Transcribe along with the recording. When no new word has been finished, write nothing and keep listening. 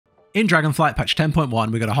In Dragonflight patch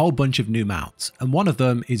 10.1, we got a whole bunch of new mounts, and one of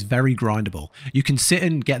them is very grindable. You can sit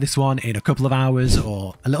and get this one in a couple of hours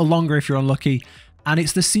or a little longer if you're unlucky, and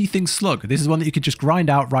it's the Seething Slug. This is one that you can just grind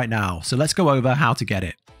out right now, so let's go over how to get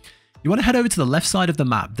it. You want to head over to the left side of the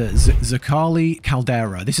map, the Zakali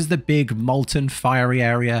Caldera. This is the big molten fiery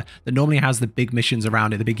area that normally has the big missions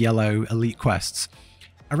around it, the big yellow elite quests.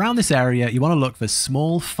 Around this area, you want to look for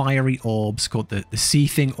small fiery orbs called the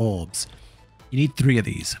Seething Orbs. You need 3 of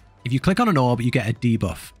these. If you click on an orb, you get a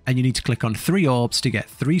debuff, and you need to click on 3 orbs to get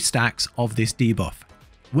 3 stacks of this debuff.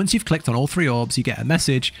 Once you've clicked on all 3 orbs, you get a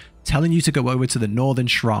message telling you to go over to the Northern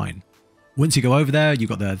Shrine. Once you go over there,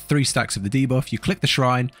 you've got the 3 stacks of the debuff, you click the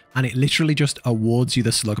shrine, and it literally just awards you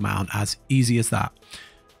the slug mount, as easy as that.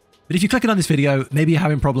 But if you're clicking on this video, maybe you're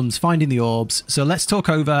having problems finding the orbs, so let's talk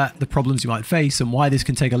over the problems you might face and why this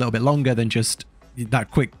can take a little bit longer than just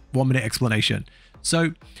that quick 1-minute explanation.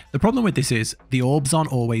 So the problem with this is the orbs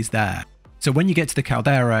aren't always there. So when you get to the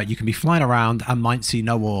Caldera, you can be flying around and might see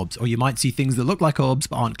no orbs, or you might see things that look like orbs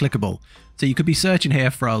but aren't clickable. So you could be searching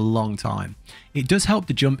here for a long time. It does help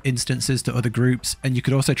to jump instances to other groups, and you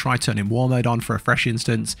could also try turning war mode on for a fresh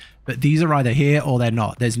instance, but these are either here or they're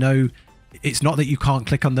not. There's no, it's not that you can't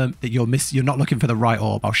click on them, that you're not looking for the right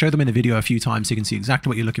orb. I'll show them in the video a few times so you can see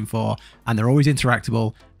exactly what you're looking for, and they're always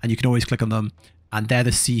interactable, and you can always click on them, and they're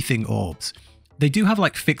the Seething Orbs. They do have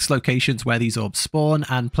like fixed locations where these orbs spawn,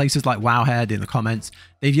 and places like wowhead in the comments,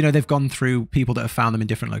 they've gone through people that have found them in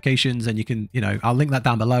different locations, and you can, I'll link that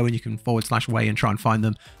down below and you can /way and try and find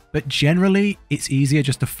them. But generally it's easier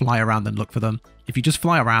just to fly around and look for them. If you just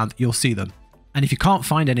fly around, you'll see them. And if you can't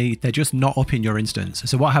find any, they're just not up in your instance.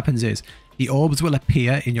 So what happens is the orbs will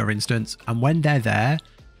appear in your instance, and when they're there,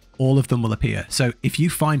 all of them will appear. So if you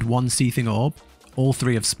find one Seething Orb, all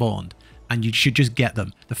 3 have spawned. And you should just get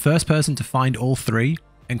them. The first person to find all 3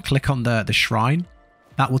 and click on the shrine,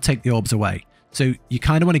 that will take the orbs away. So you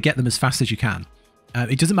kind of want to get them as fast as you can.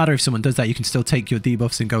 It doesn't matter if someone does that, you can still take your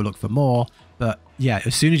debuffs and go look for more. But yeah,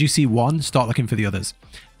 as soon as you see one, start looking for the others.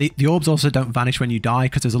 The orbs also don't vanish when you die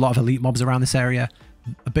because there's a lot of elite mobs around this area.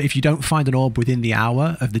 But if you don't find an orb within the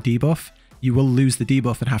hour of the debuff, you will lose the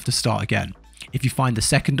debuff and have to start again. If you find the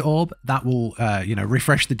second orb, that will,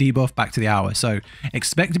 refresh the debuff back to the hour. So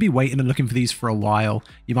expect to be waiting and looking for these for a while.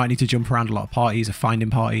 You might need to jump around a lot of parties, a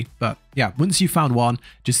finding party. But yeah, once you've found one,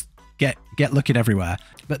 just get looking everywhere.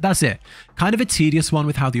 But that's it. Kind of a tedious one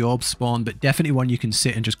with how the orbs spawn, but definitely one you can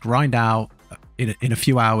sit and just grind out in a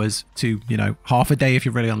few hours to, half a day if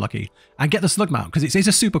you're really unlucky. And get the slug mount, because it's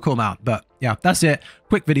a super cool mount. But yeah, that's it.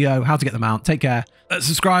 Quick video, how to get the mount. Take care.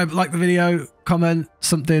 Subscribe, like the video, comment,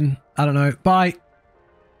 something. I don't know. Bye.